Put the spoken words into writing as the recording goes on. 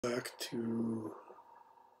Back to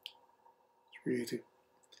 380.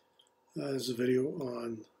 This is a video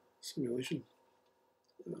on simulation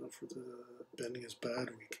for the bending is bad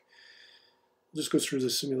week. I'll just go through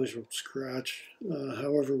this simulation from scratch.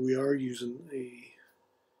 However, we are using a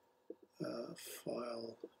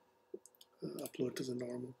file upload to the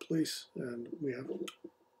normal place, and we have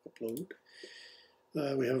upload.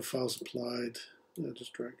 We have a file supplied,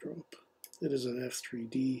 just drag drop. It is an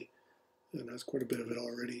F3D and has quite a bit of it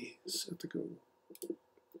already set to go.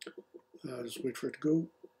 Just wait for it to go,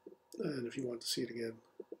 and if you want to see it again,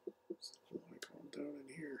 icon down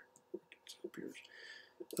in here, it appears.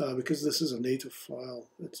 Because this is a native file,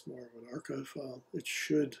 it's more of an archive file, it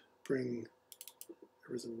should bring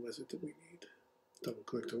everything with it that we need. Double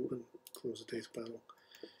click to open, close the data panel.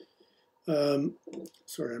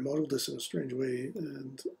 Sorry, I modeled this in a strange way,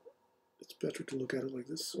 and it's better to look at it like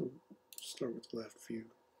this, so start with the left view.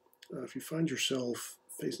 If you find yourself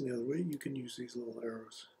facing the other way, you can use these little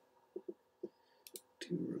arrows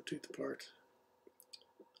to rotate the part.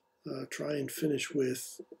 Try and finish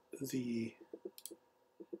with the,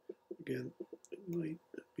 again, it might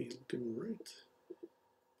be looking right.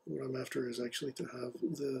 What I'm after is actually to have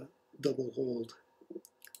the double hold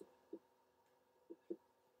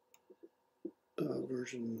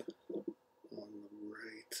version on the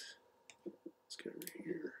right. Let's get right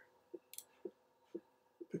here.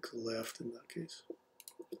 Pick the left in that case.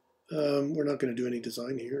 We're not going to do any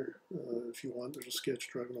design here. If you want, there's a sketch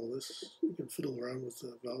driving all this. You can fiddle around with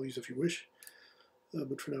the values if you wish.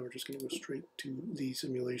 But for now, we're just going to go straight to the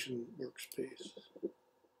simulation workspace.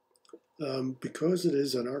 Because it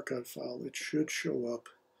is an archive file, it should show up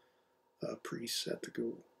preset to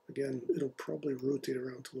go. Again, it'll probably rotate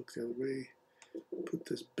around to look the other way. Put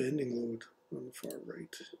this bending load on the far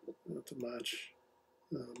right to match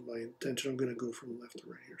my intention. I'm going to go from left to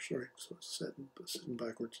right here. Sorry, so it's setting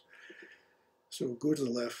backwards. So go to the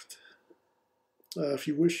left. If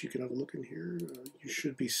you wish, you can have a look in here. You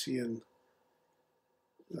should be seeing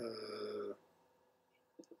 10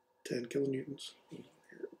 kilonewtons.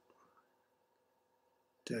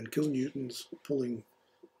 10 kilonewtons pulling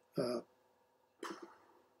all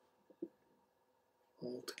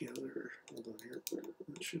together. Hold on here.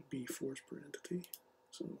 That should be force per entity.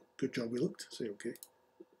 So good job we looked. Say okay.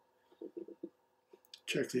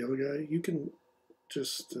 Check the other guy. You can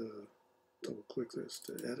just double click this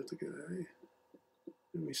to edit the guy.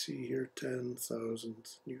 And we see here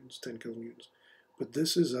 10,000 newtons, 10 kilonewtons. But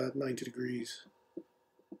this is at 90 degrees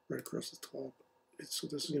right across the top. So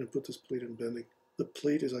this is going to put this plate in bending. The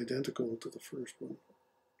plate is identical to the first one,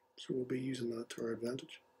 so we'll be using that to our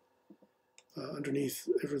advantage. Underneath,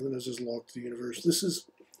 everything is just locked to the universe. This is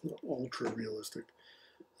ultra realistic,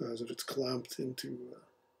 as if it's clamped into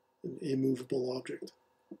an immovable object.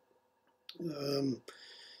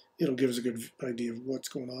 It'll give us a good idea of what's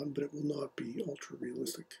going on, but it will not be ultra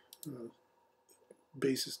realistic.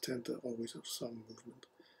 Bases tend to always have some movement,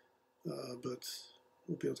 but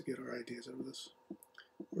we'll be able to get our ideas out of this.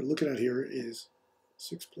 What we're looking at here is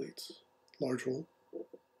 6 plates, large hole,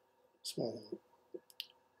 small hole,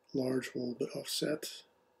 large hole but offset,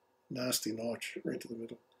 nasty notch right to the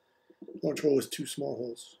middle. Large hole is 2 small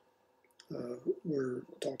holes. We're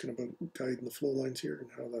talking about guiding the flow lines here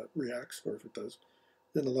and how that reacts, or if it does.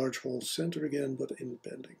 Then the large hole center again, but in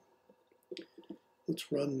bending.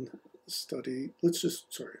 Let's run the study.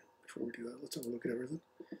 Sorry, before we do that, let's have a look at everything.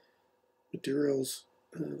 Materials,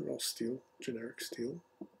 they're all steel, generic steel.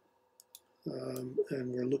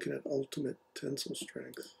 And we're looking at ultimate tensile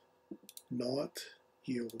strength, not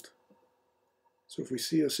yield. So if we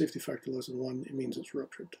see a safety factor less than 1, it means it's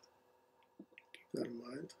ruptured. Keep that in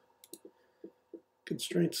mind.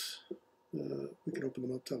 Constraints, we can open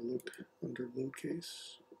them up to have a look under load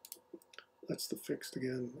case. That's the fixed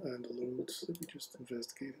again, and the loads that we just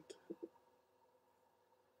investigated.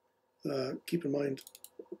 Keep in mind,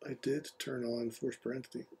 I did turn on force per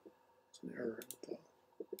entity. It's an error in the file.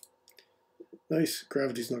 Nice,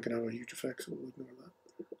 gravity's not going to have a huge effect, so we'll ignore that.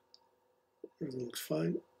 Everything looks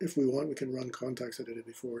fine. If we want, we can run contacts I did it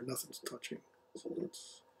before. Nothing's touching, so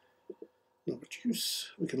that's not much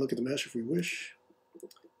use. We can look at the mesh if we wish.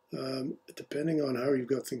 Depending on how you've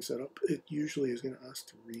got things set up, it usually is going to ask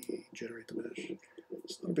to regenerate the mesh.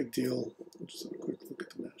 It's not a big deal. We'll just have a quick look at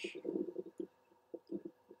the mesh.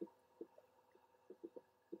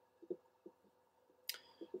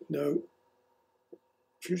 Now,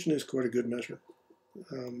 fusion is quite a good measure,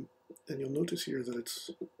 and you'll notice here that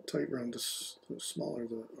it's tight around the smaller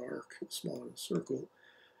the arc, the smaller the circle,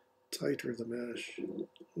 tighter the mesh.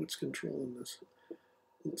 What's controlling this?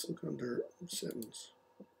 Let's look under settings.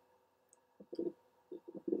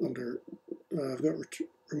 I've got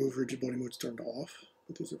remove rigid body mode's turned off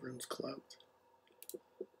because it runs cloud.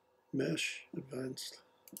 Mesh, advanced.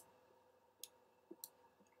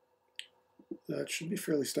 That should be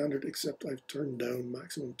fairly standard, except I've turned down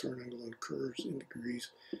maximum turn angle on curves in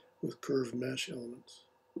degrees with curved mesh elements.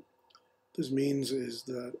 This means is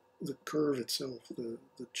that the curve itself, the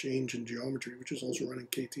change in geometry, which is also running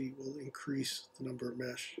KT, will increase the number of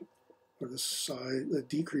mesh, or the size,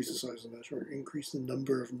 decrease the size of the mesh, or increase the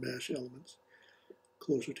number of mesh elements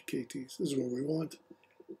closer to KTs. This is what we want.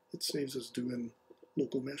 It saves us doing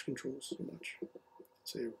local mesh controls so much.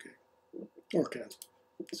 Say OK, or cancel.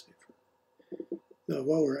 Save. Now,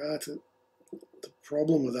 while we're at it, the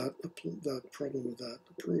problem with that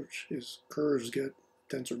approach is curves get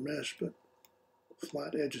denser mesh, but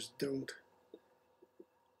flat edges don't.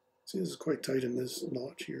 See, this is quite tight in this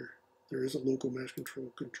notch here. There is a local mesh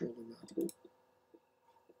control in that.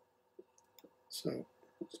 So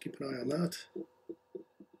let's keep an eye on that.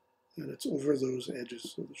 And it's over those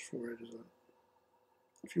edges, so there's 4 edges on it.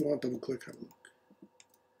 If you want, double click, have a look.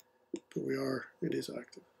 But it is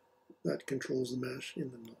active. That controls the mesh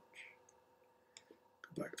in the notch.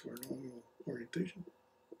 Go back to our normal orientation.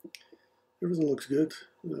 Everything looks good.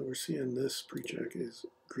 We're seeing this pre-check is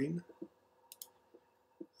green.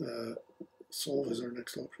 Solve is our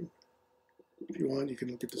next option. If you want, you can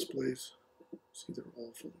look at displays. See, they're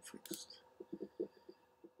all fully fixed.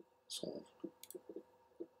 Solve.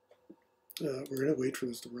 We're going to wait for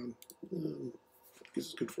this to run because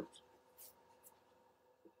it's good for us.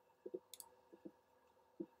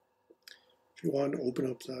 If you want to open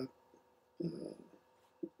up that, what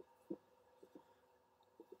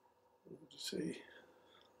would you say,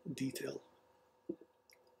 detail,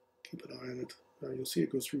 keep an eye on it. You'll see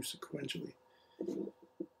it goes through sequentially.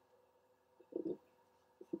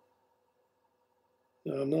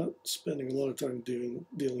 Now, I'm not spending a lot of time dealing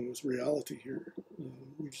with reality here.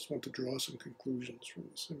 We just want to draw some conclusions from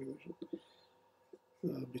the simulation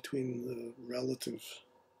between the relative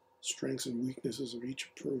strengths and weaknesses of each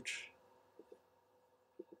approach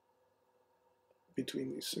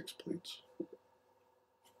between these 6 plates.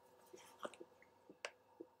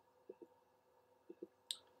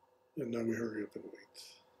 And now we hurry up and wait.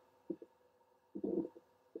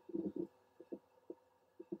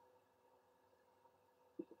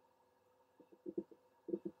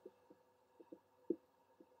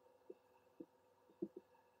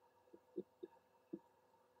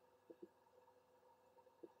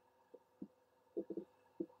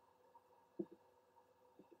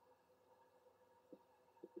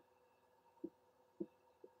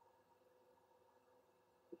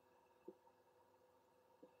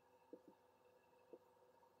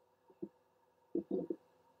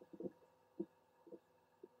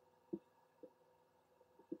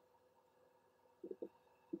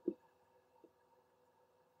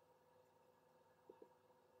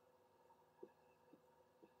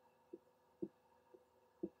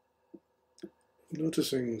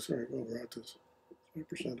 Noticing, sorry, well, we're at this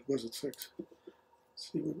 5%, it was at 6.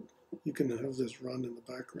 See what you can have this run in the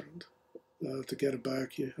background. To get it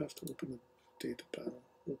back, you have to open the data panel,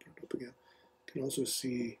 open it up again. You can also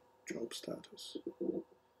see job status.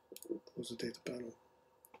 Close the data panel.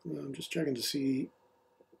 I'm just checking to see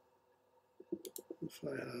if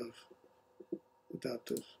I have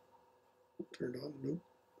adaptive turned on. Nope,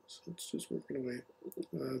 so it's just working away.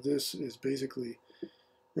 This is basically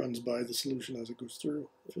runs by the solution as it goes through.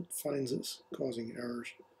 If it finds it's causing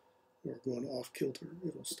errors or going off kilter,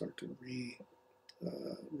 it'll start to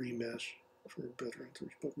remesh for better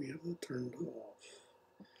answers, but we have it turned off.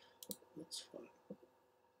 That's fine.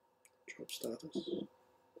 Job status.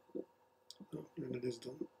 Oh, and it is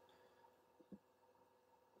done.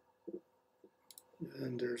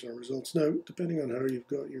 And there's our results. Now, depending on how you've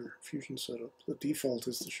got your Fusion set up, the default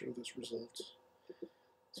is to show this results.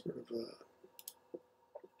 Sort of a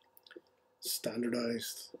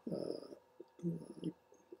standardized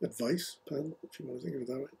advice panel, if you want to think of it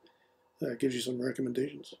that way. It gives you some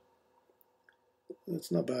recommendations.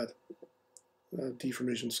 It's not bad.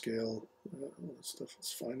 Deformation scale, all that stuff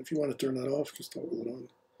is fine. If you want to turn that off, just toggle it on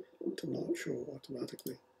to not show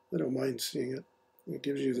automatically. I don't mind seeing it. It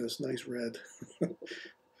gives you this nice red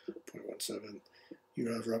 0.17. You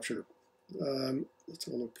have rupture. Let's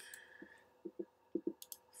have a look.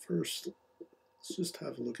 First, let's just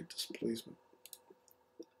have a look at displacement.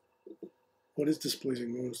 What is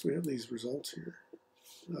displacing most? We have these results here.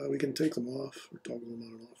 We can take them off or toggle them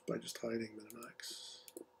on and off by just hiding min and max.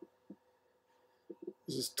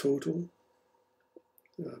 This is total,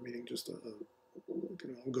 meaning just a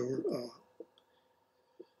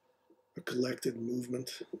collected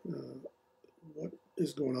movement. What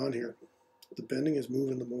is going on here? the bending is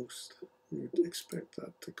moving the most, we would expect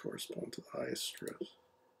that to correspond to the highest stress.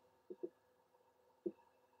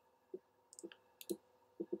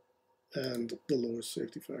 And the lowest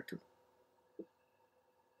safety factor.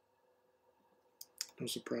 No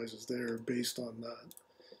surprises there based on that.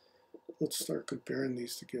 Let's start comparing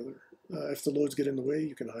these together. If the loads get in the way,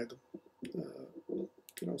 you can hide them. You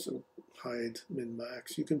can also hide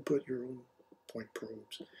min-max. You can put your own point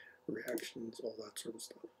probes, reactions, all that sort of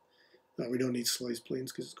stuff. We don't need slice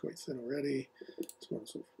planes because it's quite thin already, so on and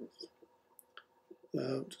so forth.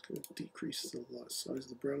 I'm just going to decrease the size of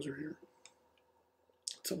the browser here.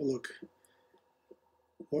 Let's have a look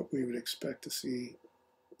what we would expect to see.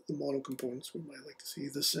 The model components we might like to see.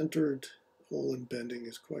 The centered hole in bending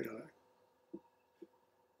is quite high.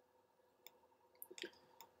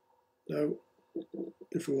 Now,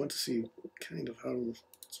 if we want to see kind of how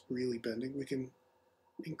it's really bending, we can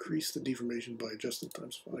increase the deformation by adjusted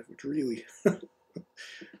 ×5, which really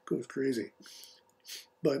goes crazy.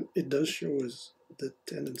 But it does show us the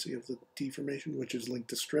tendency of the deformation, which is linked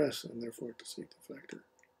to stress and therefore to safety factor.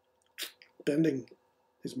 Bending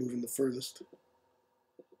is moving the furthest.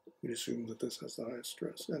 We'd assume that this has the highest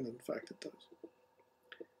stress, and in fact it does.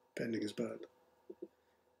 Bending is bad.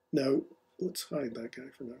 Now, let's hide that guy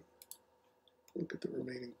for now. Look at the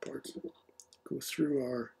remaining parts. Go through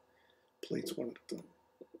our plates one at a time.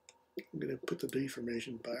 I'm going to put the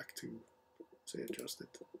deformation back to, say, adjusted.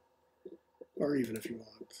 Or even if you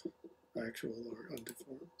want, actual or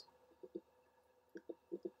undeformed.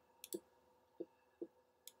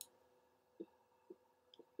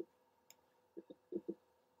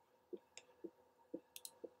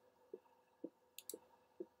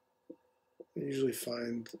 I usually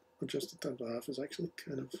find adjusted ×1/2 is actually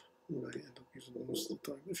kind of what I end up using most of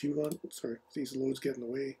the time. If you want, sorry, if these loads get in the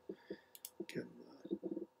way, get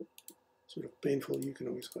sort of painful, you can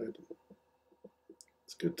always hide them.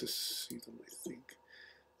 It's good to see them, I think.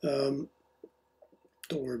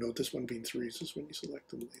 Don't worry about this one being 3s, just when you select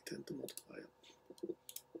them, they tend to multiply it.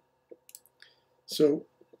 So,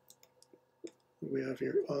 what we have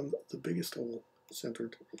here on the biggest hole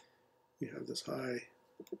centered, we have this high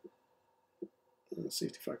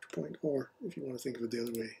safety factor point, or if you want to think of it the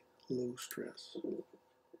other way, low stress.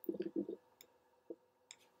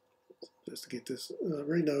 Just to get this,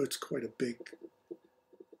 right now it's quite a big,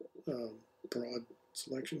 broad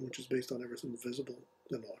selection, which is based on everything visible,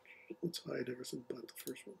 the notch. Let's hide everything but the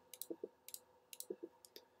first one.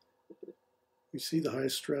 We see the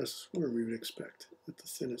highest stress where we would expect, at the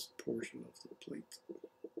thinnest portion of the plate,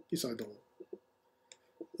 beside the hole.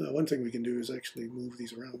 One thing we can do is actually move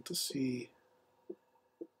these around to see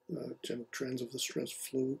general trends of the stress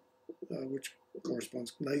flow, which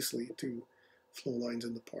corresponds nicely to flow lines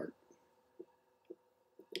in the part.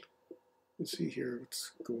 You see here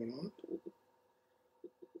what's going on.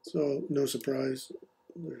 So, no surprise,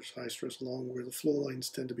 there's high stress along where the flow lines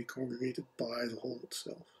tend to be congregated by the hole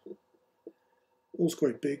itself. The hole's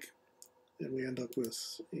quite big, and we end up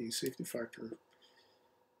with a safety factor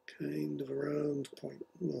kind of around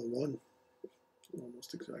 0.1,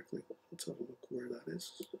 almost exactly. Let's have a look where that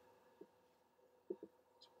is.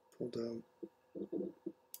 Pull down.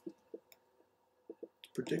 It's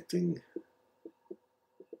predicting.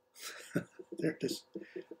 There it is.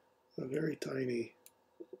 A very tiny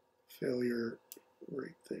failure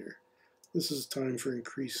right there. This is time for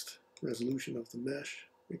increased resolution of the mesh.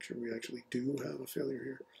 Make sure we actually do have a failure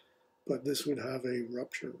here. But this would have a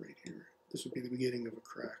rupture right here. This would be the beginning of a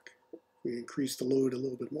crack. If we increase the load a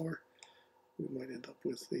little bit more, we might end up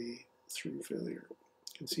with a through failure.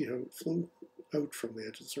 You can see how it flowed out from the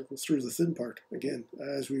edge of the circle through the thin part, again,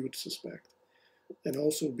 as we would suspect. And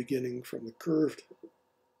also beginning from the curved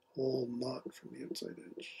hole, not from the outside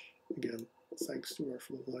edge. Again, thanks to our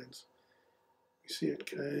flow lines. You see it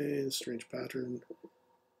kind of strange pattern,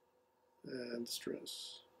 and the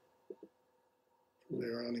stress from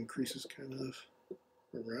there on increases kind of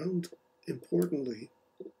around. Importantly,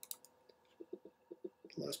 the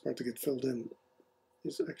last part to get filled in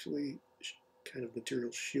is actually kind of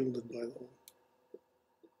material shielded by the hole.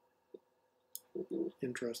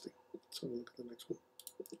 Interesting. Let's have a look at the next one.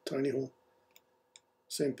 Tiny hole.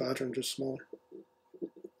 Same pattern, just smaller.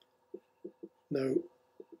 Now,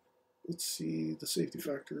 let's see the safety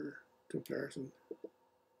factor comparison.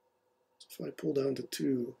 So if I pull down to 2,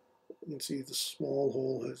 you can see the small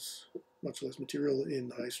hole has much less material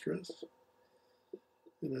in high stress.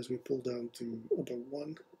 And as we pull down to about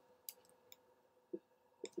 1,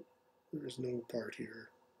 there is no part here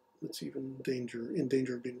that's even in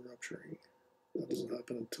danger of being rupturing. That doesn't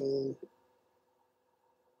happen until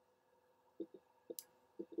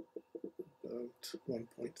about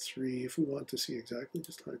 1.3. If we want to see exactly,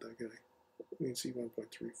 just hide that guy. We can see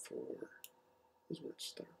 1.34 is where it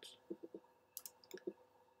starts.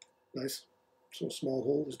 Nice. So small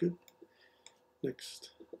hole is good.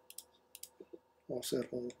 Next, offset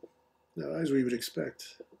hole. Now, as we would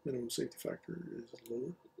expect, minimum safety factor is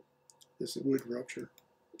lower. This would rupture.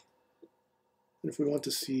 And if we want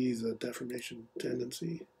to see the deformation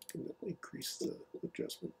tendency, we can increase the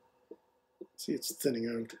adjustment. See, it's thinning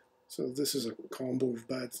out. So this is a combo of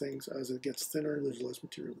bad things. As it gets thinner, there's less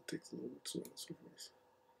material that takes the load, so on and so forth.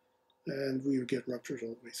 And we would get ruptures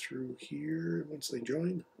all the way through here. Once they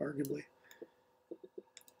join, arguably,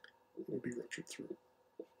 it would be ruptured through.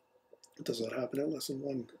 Does that happen at less than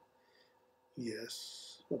 1?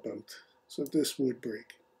 Yes, about. So this would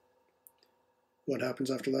break. What happens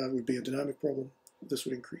after that would be a dynamic problem. This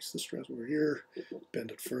would increase the stress over here,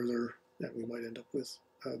 bend it further, and we might end up with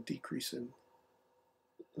a decrease in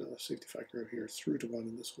safety factor out here through to 1,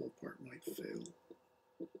 and this whole part might fail.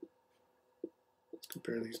 Let's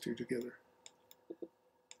compare these two together.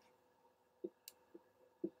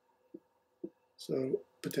 So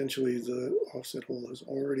potentially the offset hole has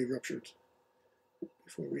already ruptured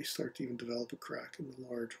before we start to even develop a crack in the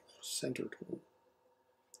large centered hole.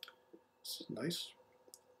 It's nice.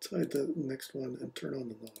 Let's hide the next one and turn on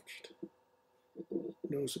the notched.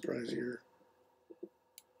 No surprise here.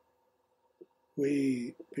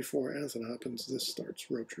 Way before anything happens, this starts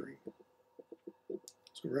rupturing.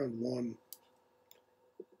 So around 1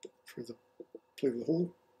 for the plate of the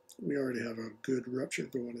hole, we already have a good rupture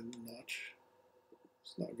going in the notch.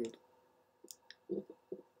 It's not good.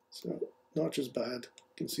 So notch is bad.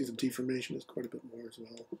 You can see the deformation is quite a bit more as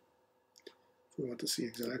well. If we want to see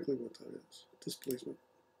exactly what that is, displacement.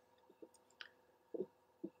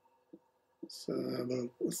 It's about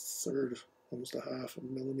a third, almost a half a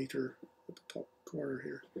millimeter at the top corner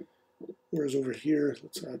here. Whereas over here,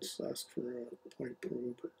 let's ask for a point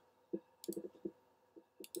probe.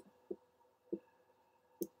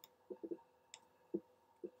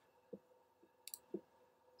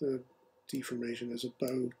 The deformation is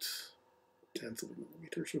about 1/10 of a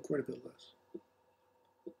millimeter, so quite a bit less.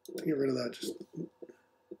 To get rid of that, just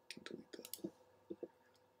delete that.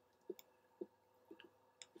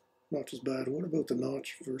 Notch is bad. What about the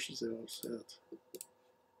notch versus the offset?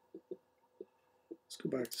 Let's go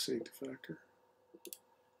back to safety factor.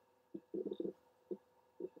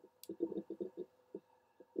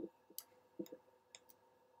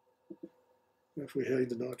 If we hide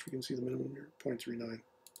the notch, we can see the minimum here, 0.39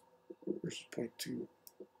 versus 0.2.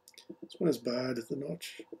 This one is bad. The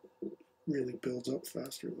notch really builds up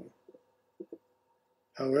faster though.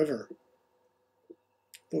 However,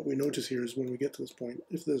 what we notice here is when we get to this point,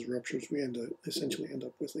 if there's ruptures, we essentially end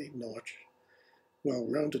up with a notch,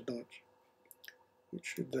 well-rounded notch, which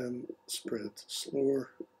should then spread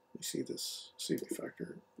slower. You see this safety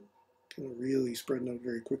factor kind of really spreading out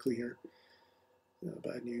very quickly here.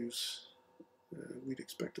 Bad news. We'd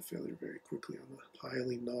expect a failure very quickly on the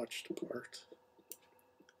highly notched part.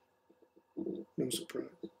 No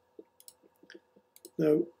surprise.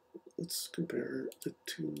 Now, let's compare the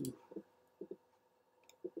two,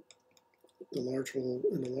 the large hole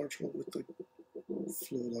and the large hole with the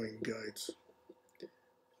flow line guides.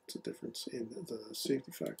 It's a difference in the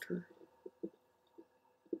safety factor.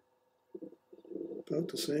 About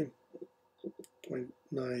the same,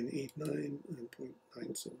 0.989 and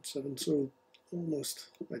 0.977, so almost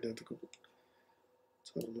identical.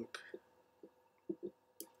 Let's have a look.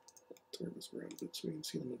 Turn this around a bit so we can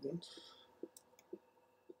see them at once.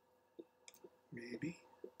 Maybe.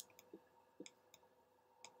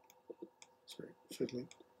 Sorry, fiddling.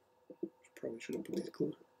 Probably should have put these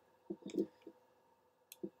close.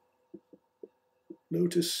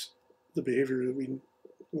 Notice the behavior that we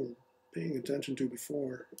were paying attention to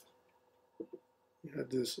before. We had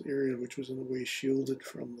this area which was in a way shielded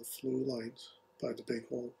from the flow lines by the big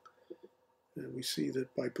hole. And we see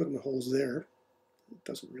that by putting the holes there, it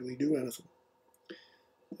doesn't really do anything.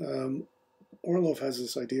 Orlov has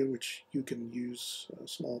this idea which you can use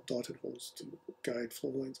small dotted holes to guide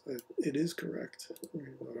flow lines. It is correct.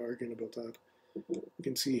 We're not arguing about that. You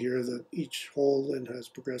can see here that each hole then has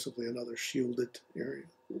progressively another shielded area.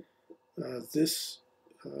 This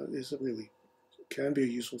is a really, can be a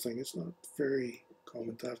useful thing. It's not very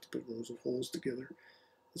common to have to put rows of holes together,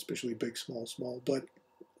 especially big, small, small. But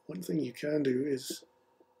one thing you can do is,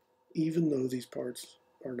 even though these parts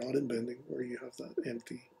are not in bending, where you have that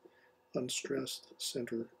empty, unstressed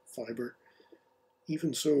center fiber,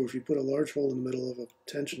 even so, if you put a large hole in the middle of a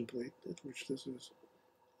tension plate, which this is,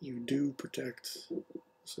 you do protect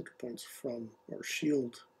center points from, or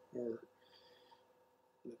shield, or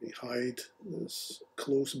Let me hide this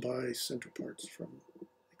close by center parts from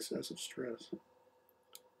excessive stress.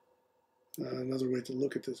 Another way to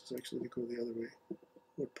look at this is actually to go the other way.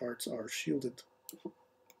 What parts are shielded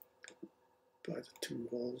by the two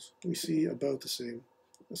holes? We see about the same.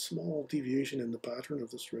 A small deviation in the pattern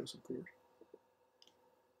of the stress, of course.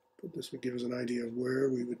 But this would give us an idea of where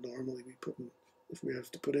we would normally be putting. If we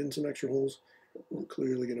have to put in some extra holes, we're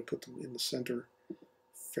clearly going to put them in the center,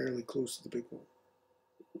 fairly close to the big hole.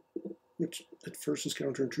 Which at first is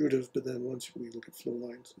counterintuitive, but then once we look at flow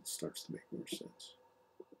lines, it starts to make more sense.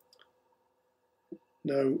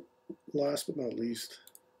 Now, last but not least,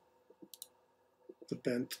 the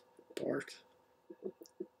bent part.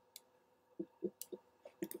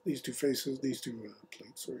 These two faces, these two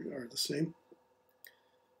plates are the same,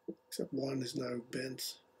 except one is now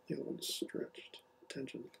bent, the other one is stretched,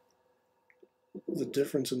 tensioned. The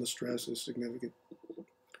difference in the stress is significant.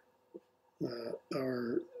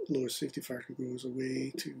 Our lowest safety factor goes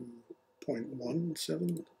away to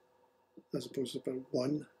 0.17 as opposed to about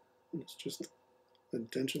 1, and it's just the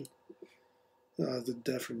tension. The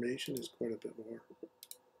deformation is quite a bit more.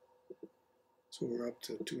 So we're up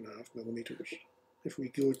to 2.5 millimeters. If we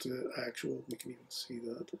go to actual, we can even see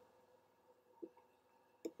that.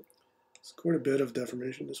 It's quite a bit of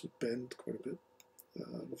deformation. This would bend quite a bit,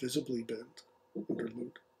 visibly bent under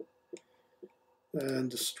load.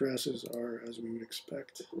 And the stresses are, as we would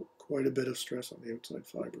expect, quite a bit of stress on the outside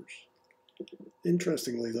fibers.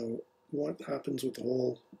 Interestingly though, what happens with the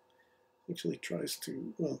hole actually tries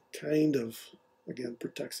to, well, kind of, again,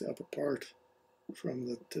 protects the upper part from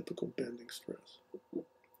the typical bending stress.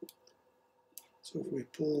 So if we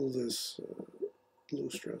pull this low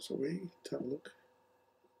stress away, to have a look,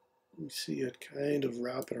 we see it kind of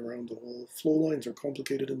wrapping around the hole. Flow lines are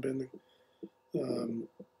complicated in bending.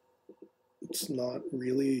 It's not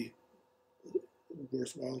really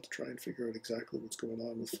worthwhile to try and figure out exactly what's going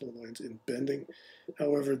on with flow lines in bending.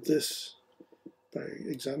 However, this, by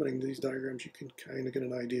examining these diagrams, you can kind of get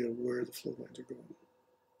an idea of where the flow lines are going.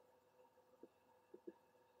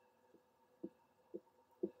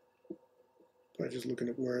 By just looking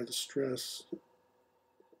at where the stress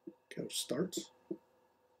kind of starts.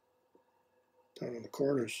 Down on the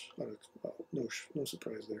corners, well, no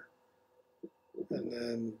surprise there. And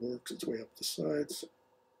then works its way up the sides.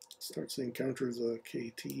 Starts to encounter the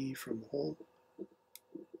KT from the hole.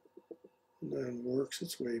 And then works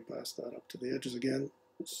its way past that up to the edges again.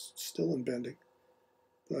 It's still in bending,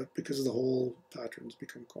 but because of the hole, patterns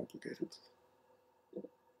become complicated.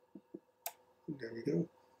 And there we go.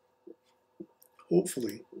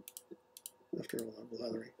 Hopefully, after all that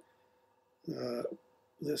blathering,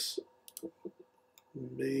 this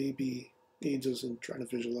maybe aids us in trying to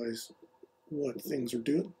visualize what things are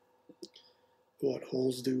doing, what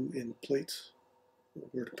holes do in plates,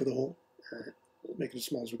 where to put a hole, or make it as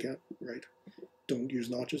small as we can, right? Don't use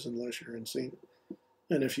notches unless you're insane.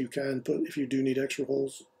 And if you do need extra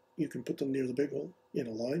holes, you can put them near the big hole in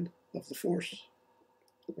a line of the force,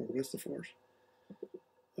 or with the force.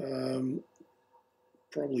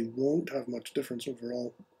 Probably won't have much difference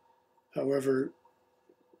overall. However,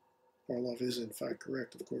 Orlov is in fact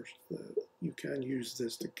correct, of course. You can use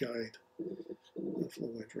this to guide the flow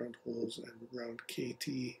lines around holes and around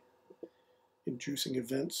KT inducing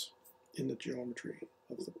events in the geometry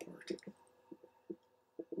of the part.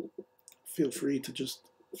 Feel free to just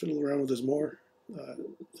fiddle around with this more.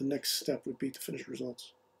 The next step would be to finish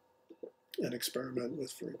results and experiment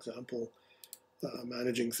with, for example,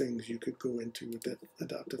 managing things. You could go into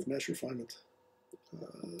adaptive mesh refinement.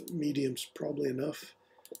 Medium's probably enough,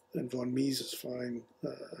 and von Mies is fine.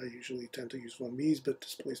 I usually tend to use von Mies, but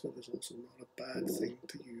displacement is also not a bad thing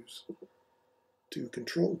to use to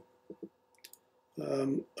control.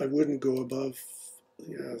 I wouldn't go above,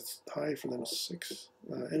 yeah, it's high for them is 6.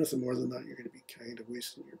 Anything more than that, you're going to be kind of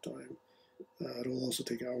wasting your time. It'll also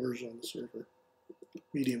take hours on the server.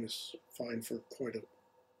 Medium is fine for quite a,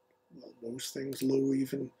 well, most things, low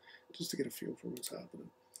even, just to get a feel for what's happening.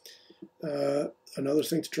 Another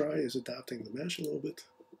thing to try is adapting the mesh a little bit,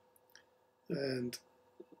 and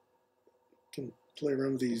can play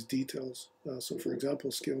around with these details. So for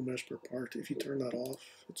example, scale mesh per part, if you turn that off,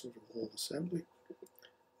 it's over the whole assembly,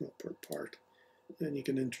 not per part. Then you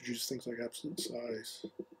can introduce things like absolute size.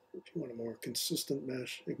 If you want a more consistent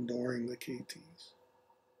mesh, ignoring the KTs.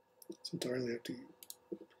 It's entirely up to you.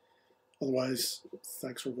 Otherwise,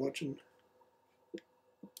 thanks for watching,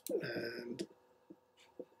 and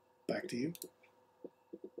back to you.